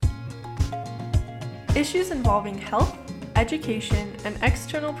Issues involving health, education, and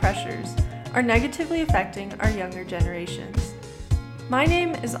external pressures are negatively affecting our younger generations. My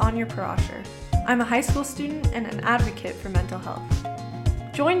name is Anya Parasher. I'm a high school student and an advocate for mental health.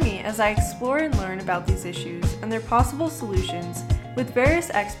 Join me as I explore and learn about these issues and their possible solutions with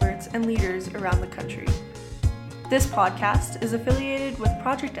various experts and leaders around the country. This podcast is affiliated with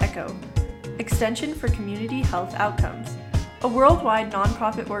Project ECHO, Extension for Community Health Outcomes, a worldwide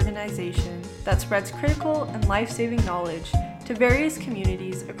nonprofit organization that spreads critical and life-saving knowledge to various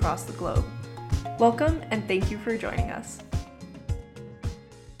communities across the globe. Welcome and thank you for joining us.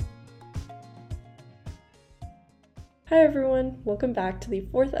 Hi everyone, welcome back to the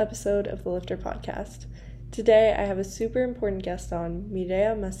 4th episode of the Lifter podcast. Today I have a super important guest on,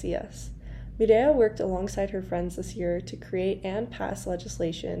 Mireya Macias. Mireya worked alongside her friends this year to create and pass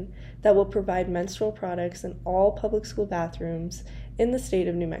legislation that will provide menstrual products in all public school bathrooms in the state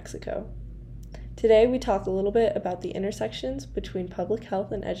of New Mexico. Today we talk a little bit about the intersections between public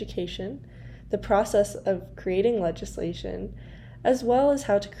health and education, the process of creating legislation, as well as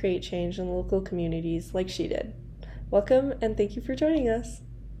how to create change in local communities like she did. Welcome, and thank you for joining us.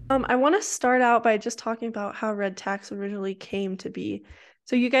 I want to start out by just talking about how Red Tax originally came to be.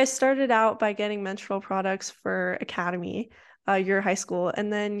 So you guys started out by getting menstrual products for Academy, your high school,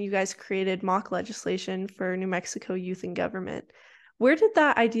 and then you guys created mock legislation for New Mexico youth and government. Where did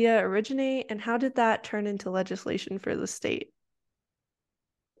that idea originate, and how did that turn into legislation for the state?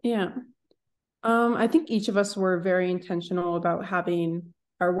 Yeah, I think each of us were very intentional about having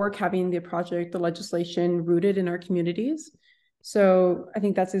our work, having the project, the legislation rooted in our communities. So I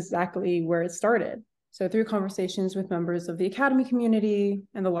think that's exactly where it started. So through conversations with members of the Academy community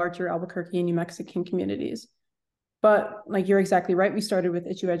and the larger Albuquerque and New Mexican communities. But like you're exactly right, we started with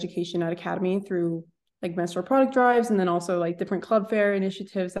issue education at Academy through like menstrual product drives, and then also like different club fair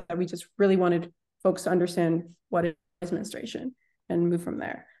initiatives that we just really wanted folks to understand what is menstruation and move from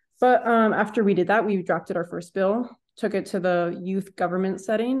there. But after we did that, we drafted our first bill, took it to the youth government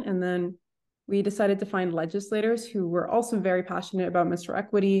setting, and then we decided to find legislators who were also very passionate about menstrual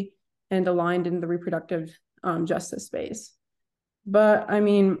equity and aligned in the reproductive justice space. But I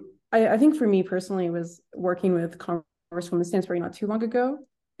mean, I think for me personally, it was working with Congresswoman Stansbury not too long ago.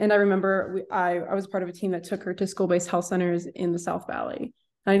 And I remember I was part of a team that took her to school-based health centers in the South Valley.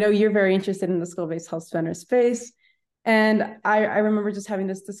 I know you're very interested in the school-based health center space. And I remember just having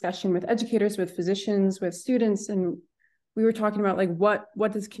this discussion with educators, with physicians, with students, and we were talking about like, what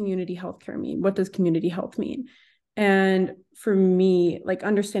does community healthcare mean? What does community health mean? And for me, like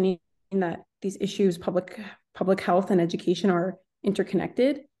understanding that these issues, public health and education are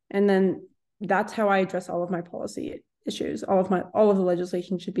interconnected. And then that's how I address all of my policy issues. All of the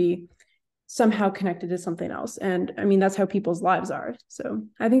legislation should be somehow connected to something else. And I mean, that's how people's lives are. So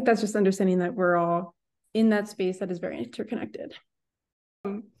I think that's just understanding that we're all in that space that is very interconnected.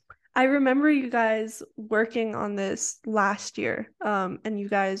 I remember you guys working on this last year, and you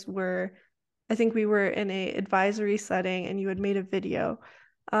guys were, I think we were in a advisory setting and you had made a video.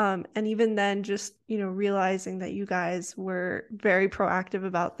 And even then, just, realizing that you guys were very proactive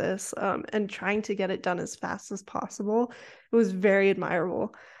about this and trying to get it done as fast as possible, it was very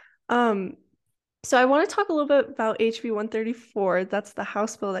admirable. So I want to talk a little bit about HB134. That's the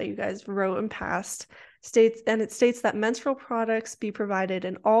House bill that you guys wrote and passed. It states that menstrual products be provided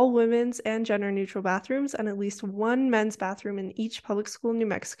in all women's and gender-neutral bathrooms and at least one men's bathroom in each public school in New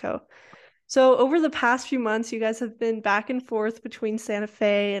Mexico. So over the past few months, you guys have been back and forth between Santa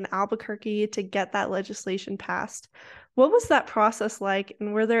Fe and Albuquerque to get that legislation passed. What was that process like,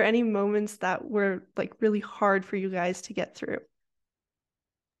 and were there any moments that were like really hard for you guys to get through?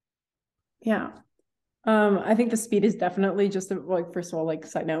 Yeah. I think the speed is definitely just like, first of all, like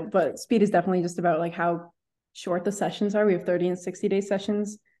side note, but speed is definitely just about like how short the sessions are. We have 30 and 60-day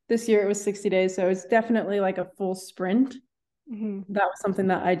sessions. This year it was 60 days. So it's definitely like a full sprint. Mm-hmm. That was something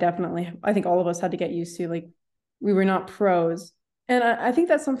that I think all of us had to get used to. Like we were not pros. And I think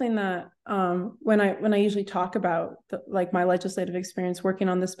that's something that when I usually talk about like my legislative experience working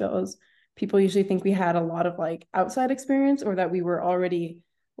on this bill is people usually think we had a lot of like outside experience or that we were already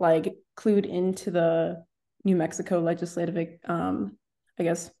like clued into the New Mexico legislative, I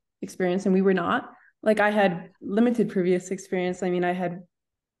guess, experience. And we were not. Like I had limited previous experience. I mean, I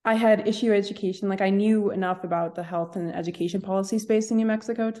had issue education. Like I knew enough about the health and education policy space in New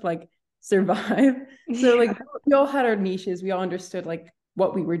Mexico to like survive. So like we all had our niches. We all understood like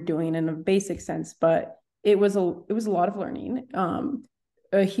what we were doing in a basic sense, but it was a lot of learning.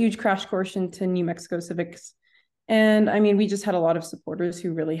 A huge crash course into New Mexico civics. And I mean, we just had a lot of supporters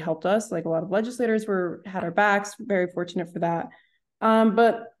who really helped us. Like a lot of legislators had our backs, very fortunate for that.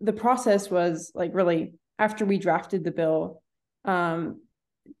 But the process was like really after we drafted the bill,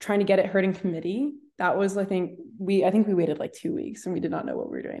 trying to get it heard in committee. That was, I think we waited like 2 weeks and we did not know what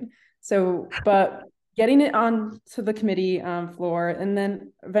we were doing. So, but getting it on to the committee floor and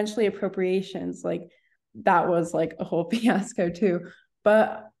then eventually appropriations, like that was like a whole fiasco too.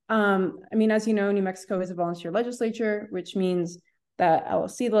 But I mean, as you know, New Mexico is a volunteer legislature, which means that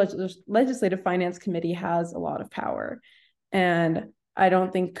LFC, the Legislative Finance Committee, has a lot of power. And I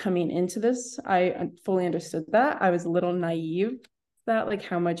don't think coming into this, I fully understood that. I was a little naive that like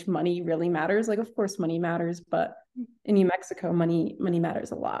how much money really matters. Like, of course, money matters, but in New Mexico, money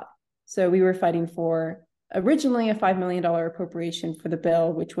matters a lot. So we were fighting for originally a $5 million appropriation for the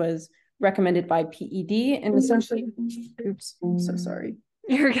bill, which was recommended by PED. And essentially, oops, I'm so sorry.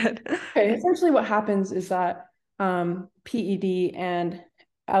 You're good. Okay, essentially what happens is that PED and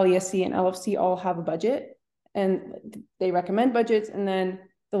LESC and LFC all have a budget and they recommend budgets, and then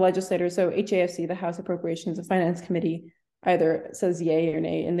the legislators, so HAFC, the House Appropriations and Finance Committee, either says yay or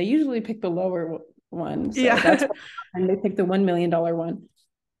nay, and they usually pick the lower one. So that's and they pick the $1 million one.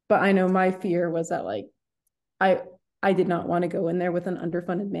 But I know my fear was that like I did not want to go in there with an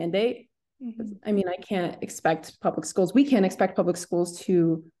underfunded mandate. Mm-hmm. I mean, I can't expect public schools. We can't expect public schools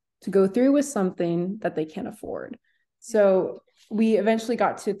to go through with something that they can't afford. So we eventually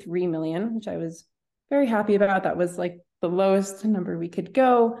got to 3 million, which I was very happy about. That was like the lowest number we could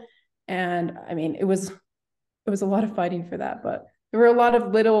go. And I mean, it was a lot of fighting for that, but there were a lot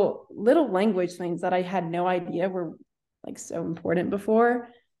of little language things that I had no idea were like so important before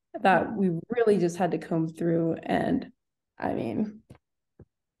that we really just had to comb through. And I mean,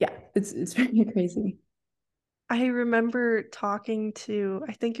 yeah, it's very crazy. I remember talking to,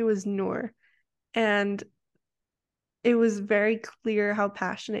 I think it was Noor, and it was very clear how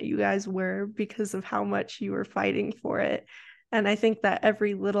passionate you guys were because of how much you were fighting for it. And I think that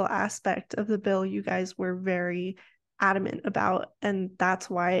every little aspect of the bill you guys were very adamant about, and that's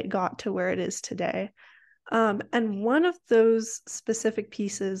why it got to where it is today. And one of those specific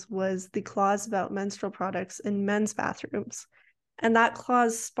pieces was the clause about menstrual products in men's bathrooms. And that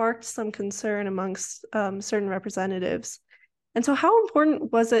clause sparked some concern amongst certain representatives. And so, how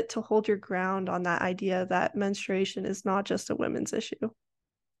important was it to hold your ground on that idea that menstruation is not just a women's issue?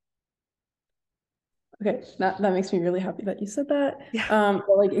 Okay, that makes me really happy that you said that. Yeah.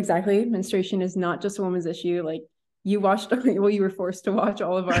 But like exactly, menstruation is not just a woman's issue. Like you watched, well, you were forced to watch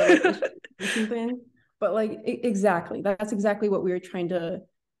all of our like things, but like exactly, that's exactly what we were trying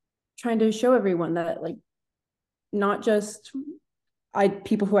to show everyone, that like not just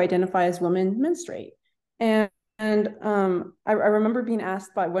people who identify as women menstruate. And I remember being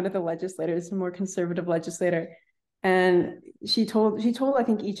asked by one of the legislators, a more conservative legislator, and she told I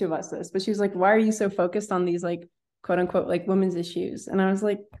think each of us this, but she was like, why are you so focused on these like quote unquote like women's issues? And I was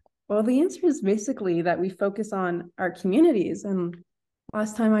like, well, the answer is basically that we focus on our communities. And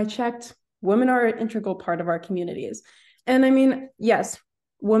last time I checked, women are an integral part of our communities. And I mean, yes,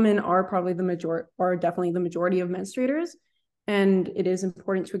 women are definitely the majority of menstruators. And it is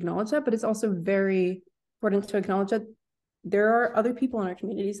important to acknowledge that, but it's also very important to acknowledge that there are other people in our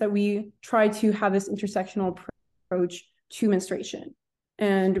communities that we try to have this intersectional approach to menstruation.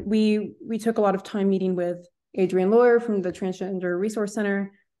 And we took a lot of time meeting with Adrienne Lawyer from the Transgender Resource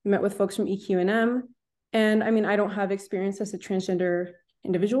Center. We met with folks from EQ&M. And I mean, I don't have experience as a transgender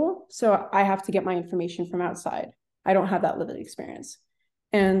individual, so I have to get my information from outside. I don't have that lived experience.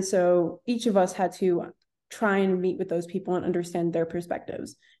 And so each of us had to try and meet with those people and understand their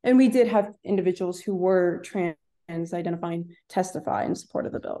perspectives. And we did have individuals who were trans identifying testify in support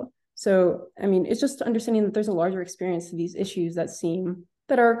of the bill. So, I mean, it's just understanding that there's a larger experience to these issues that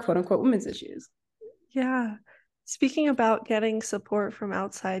are quote unquote women's issues. Yeah. Speaking about getting support from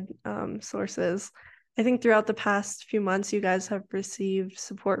outside sources, I think throughout the past few months, you guys have received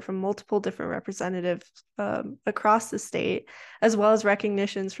support from multiple different representatives across the state, as well as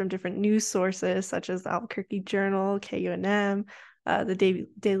recognitions from different news sources such as the Albuquerque Journal, KUNM, the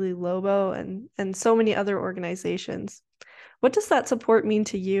Daily Lobo, and so many other organizations. What does that support mean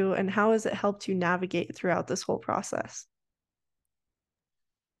to you, and how has it helped you navigate throughout this whole process?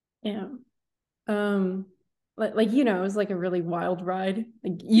 Yeah. Like you know, it was like a really wild ride.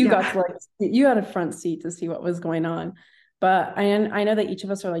 Like you got to like you had a front seat to see what was going on. But I know that each of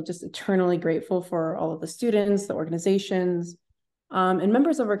us are like just eternally grateful for all of the students, the organizations, and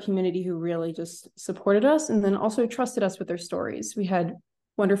members of our community who really just supported us and then also trusted us with their stories. We had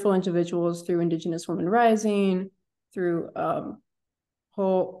wonderful individuals through Indigenous Women Rising, through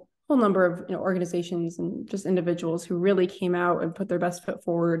whole number of organizations and just individuals who really came out and put their best foot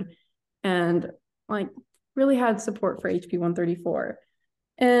forward. And like really had support for HB134.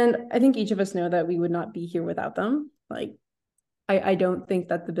 And I think each of us know that we would not be here without them. Like, I don't think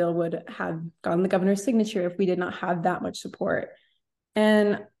that the bill would have gotten the governor's signature if we did not have that much support.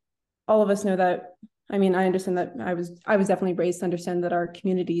 And all of us know that, I mean, I understand that I was definitely raised to understand that our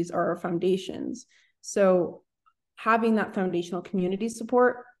communities are our foundations. So having that foundational community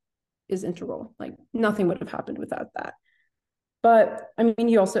support is integral. Like nothing would have happened without that. But I mean,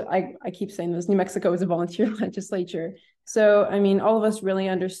 you also, I keep saying this, New Mexico is a volunteer legislature. So, I mean, all of us really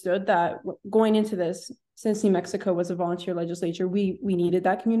understood that going into this, since New Mexico was a volunteer legislature, we needed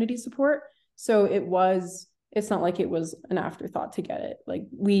that community support. So it's not like it was an afterthought to get it. Like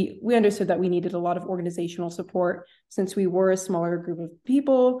we understood that we needed a lot of organizational support since we were a smaller group of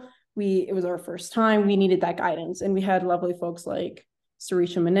people. It was our first time, we needed that guidance. And we had lovely folks like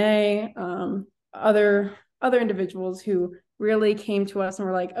Sarisha Monet, other individuals who really came to us and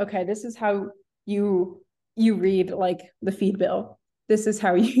were like, okay, this is how you read like the feed bill. This is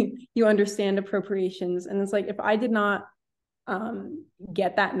how you understand appropriations. And it's like, if I did not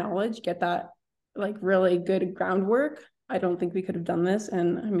get that knowledge, get that like really good groundwork, I don't think we could have done this.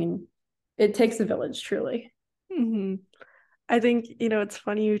 And I mean, it takes a village, truly. Mm-hmm. I think, it's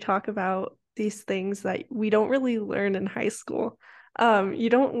funny you talk about these things that we don't really learn in high school. You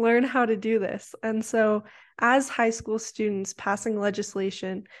don't learn how to do this. And so, as high school students, passing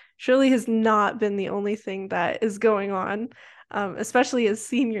legislation surely has not been the only thing that is going on, especially as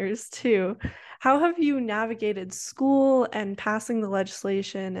seniors, too. How have you navigated school and passing the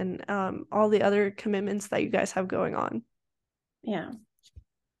legislation and all the other commitments that you guys have going on? Yeah.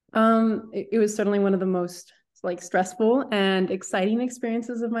 It was certainly one of the most like stressful and exciting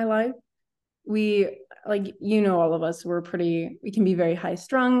experiences of my life. We like, all of us we can be very high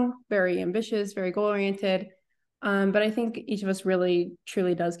strung, very ambitious, very goal oriented. But I think each of us really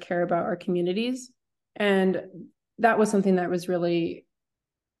truly does care about our communities. And that was something that was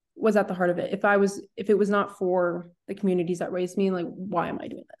at the heart of it. If it was not for the communities that raised me, like, why am I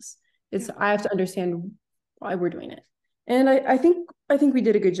doing this? I have to understand why we're doing it. And I think we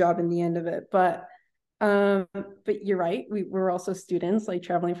did a good job in the end of it. But you're right. We were also students, like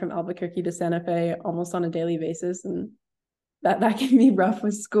traveling from Albuquerque to Santa Fe almost on a daily basis. And that can be rough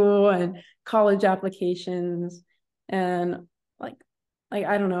with school and college applications. And like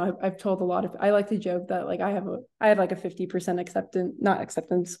I don't know, I've told a lot of, I like to joke that like I had like a 50% not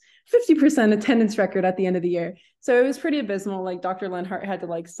acceptance, 50% attendance record at the end of the year. So it was pretty abysmal. Like Dr. Lenhart had to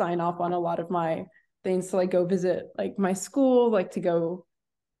like sign off on a lot of my things to like go visit like my school, like to go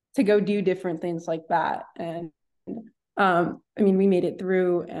do different things like that. And I mean, we made it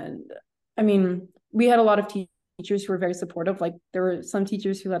through. And I mean, we had a lot of teachers who were very supportive. Like there were some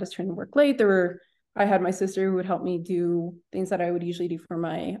teachers who let us train and work late. I had my sister who would help me do things that I would usually do for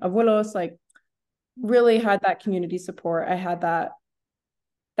my abuelos, like really had that community support. I had that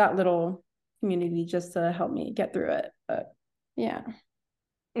little community just to help me get through it. But yeah.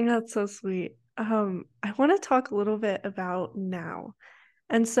 That's so sweet. I want to talk a little bit about now.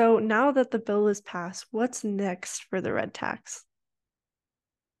 And so now that the bill is passed, what's next for the red tax?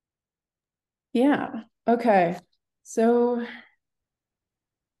 Yeah. Okay. So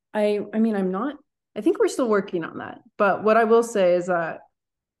I mean, I think we're still working on that. But what I will say is that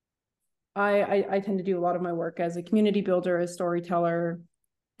I tend to do a lot of my work as a community builder, a storyteller,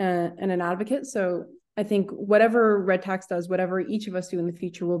 and an advocate. So I think whatever Red Tax does, whatever each of us do in the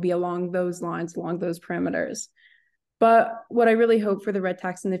future will be along those lines, along those parameters. But what I really hope for the Red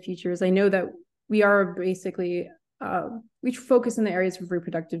Tax in the future is I know that we are basically, we focus in the areas of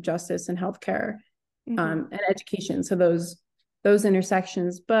reproductive justice and healthcare and education. So those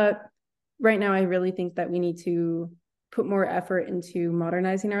intersections. But right now, I really think that we need to put more effort into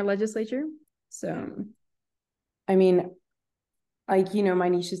modernizing our legislature. So, I mean, like, my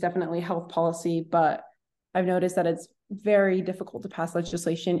niche is definitely health policy, but I've noticed that it's very difficult to pass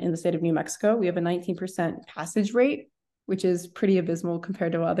legislation in the state of New Mexico. We have a 19% passage rate, which is pretty abysmal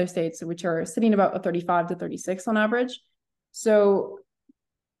compared to other states, which are sitting about a 35 to 36 on average. So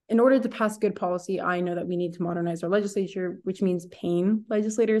in order to pass good policy, I know that we need to modernize our legislature, which means paying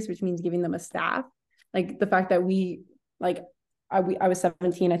legislators, which means giving them a staff. Like the fact that I was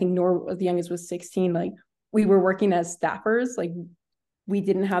 17, I think Nor the youngest was 16, like we were working as staffers, like we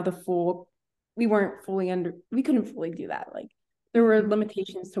didn't have we couldn't fully do that. Like there were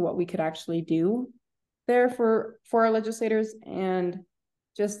limitations to what we could actually do there for our legislators. And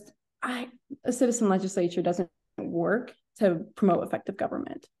just a citizen legislature doesn't work to promote effective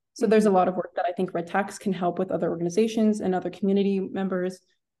government. So there's a lot of work that I think Red Tax can help with other organizations and other community members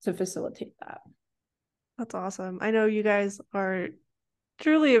to facilitate that. That's awesome. I know you guys are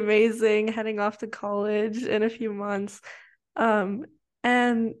truly amazing, heading off to college in a few months.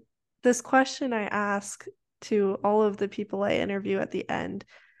 And this question I ask to all of the people I interview at the end,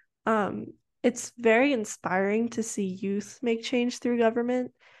 um, it's very inspiring to see youth make change through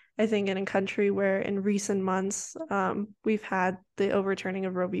government. I think in a country where in recent months we've had the overturning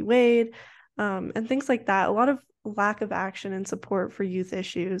of Roe v. Wade and things like that, a lot of lack of action and support for youth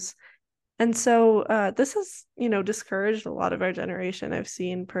issues. And so this has, discouraged a lot of our generation. I've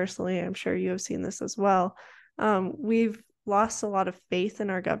seen personally, I'm sure you have seen this as well. We've lost a lot of faith in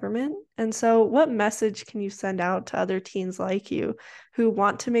our government. And so, what message can you send out to other teens like you who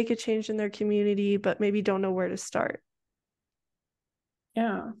want to make a change in their community, but maybe don't know where to start?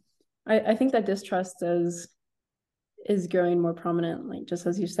 Yeah, I think that distrust is growing more prominent, like just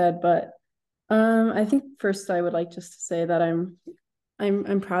as you said. But I think first I would like just to say that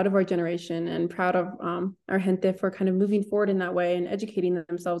I'm proud of our generation and proud of our gente for kind of moving forward in that way and educating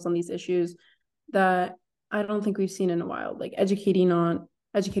themselves on these issues that I don't think we've seen in a while. Like educating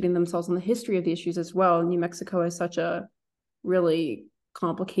themselves on the history of the issues as well. New Mexico has such a really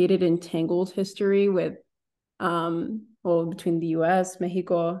complicated and tangled history with between the US,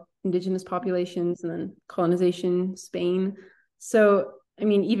 Mexico, indigenous populations, and then colonization, Spain. So I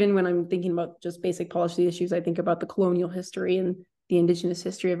mean, even when I'm thinking about just basic policy issues, I think about the colonial history and the indigenous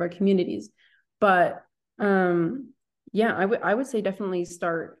history of our communities. But yeah, I would say definitely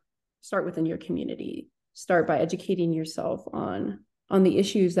start within your community. Start by educating yourself on the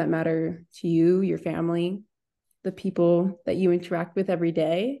issues that matter to you, your family, the people that you interact with every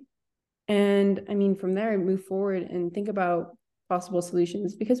day. And I mean, from there, move forward and think about possible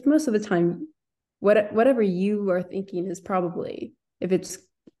solutions, because most of the time, whatever you are thinking is probably, if it's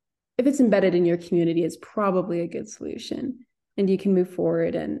embedded in your community, it's probably a good solution, and you can move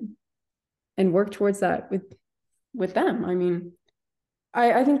forward and work towards that with them. I mean,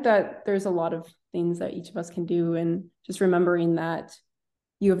 I think that there's a lot of things that each of us can do, and just remembering that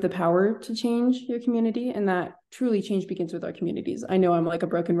you have the power to change your community, and that truly change begins with our communities. I know I'm like a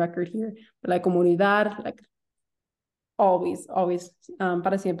broken record here, but la comunidad, like always,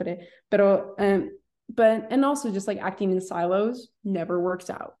 para siempre. Pero, and also just like acting in silos never works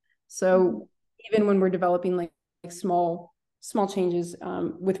out. So even when we're developing like small changes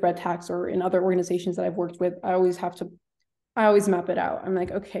with Red Tax or in other organizations that I've worked with, I always map it out. I'm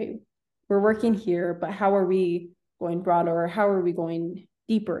like, okay, we're working here, but how are we going broader? Or how are we going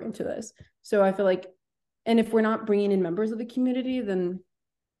deeper into this? So I feel like, and if we're not bringing in members of the community, then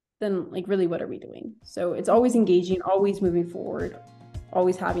like really what are we doing? So it's always engaging, always moving forward,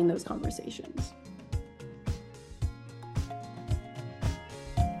 always having those conversations.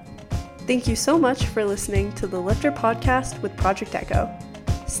 Thank you so much for listening to the Lifter podcast with Project Echo.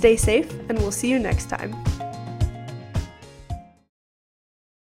 Stay safe, and we'll see you next time.